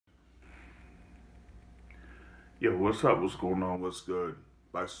Yo, what's up? What's going on? What's good?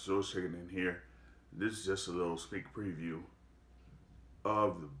 Box Source checking in here. This is just a little sneak preview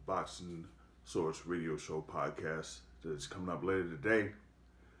of the Boxing Source Radio Show podcast that's coming up later today.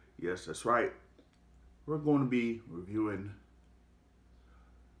 Yes, that's right. We're going to be reviewing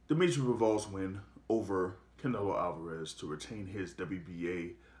Dmitry Bivol's win over Canelo Alvarez to retain his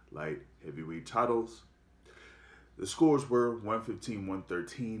WBA light heavyweight titles. The scores were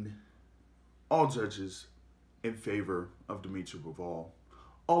 115-113. All judges in favor of Dmitry Bivol.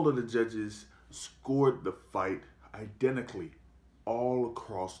 All of the judges scored the fight identically all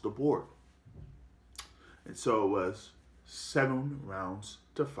across the board. And so it was 7 rounds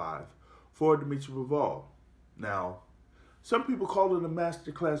to 5 for Dmitry Bivol. Now, some people call it a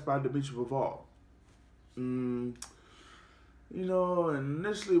masterclass by Dmitry Bivol.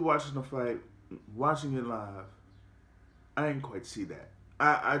 Initially watching the fight, watching it live, I didn't quite see that.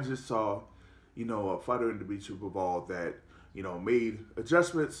 I just saw a fighter in Dmitry Bivol that, made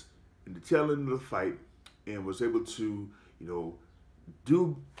adjustments in the tail end of the fight and was able to,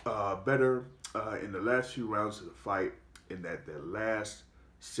 do better in the last few rounds of the fight, and that the last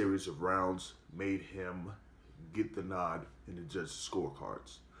series of rounds made him get the nod in the judges'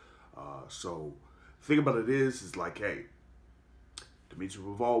 scorecards. So the thing about it is like, hey, Dmitry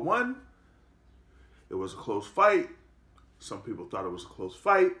Bivol won. It was a close fight. Some people thought it was a close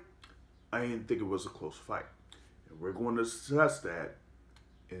fight. I didn't think it was a close fight. And we're going to discuss that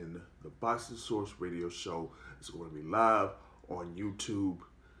in the Boxing Source Radio Show. It's going to be live on YouTube.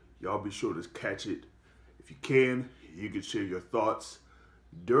 Y'all be sure to catch it. If you can share your thoughts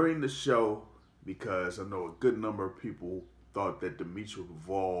during the show, because I know a good number of people thought that Dmitry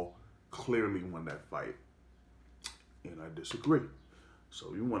Bivol clearly won that fight. And I disagree.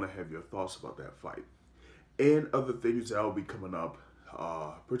 So you want to have your thoughts about that fight. And other things that will be coming up,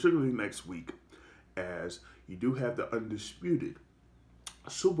 particularly next week, as you do have the undisputed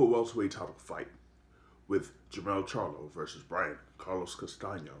super welterweight title fight with Jermell Charlo versus Brian Carlos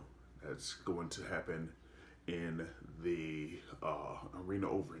Castaño. That's going to happen in the arena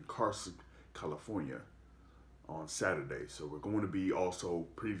over in Carson, California on Saturday. So we're going to be also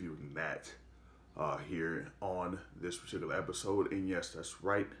previewing that here on this particular episode. And yes, that's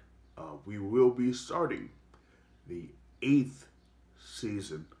right. We will be starting the 8th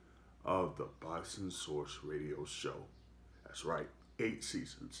season of the Boxing Source Radio Show. That's right, 8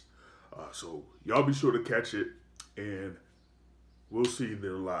 seasons. So y'all be sure to catch it, and we'll see you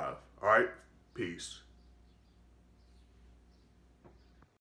there live. All right, peace.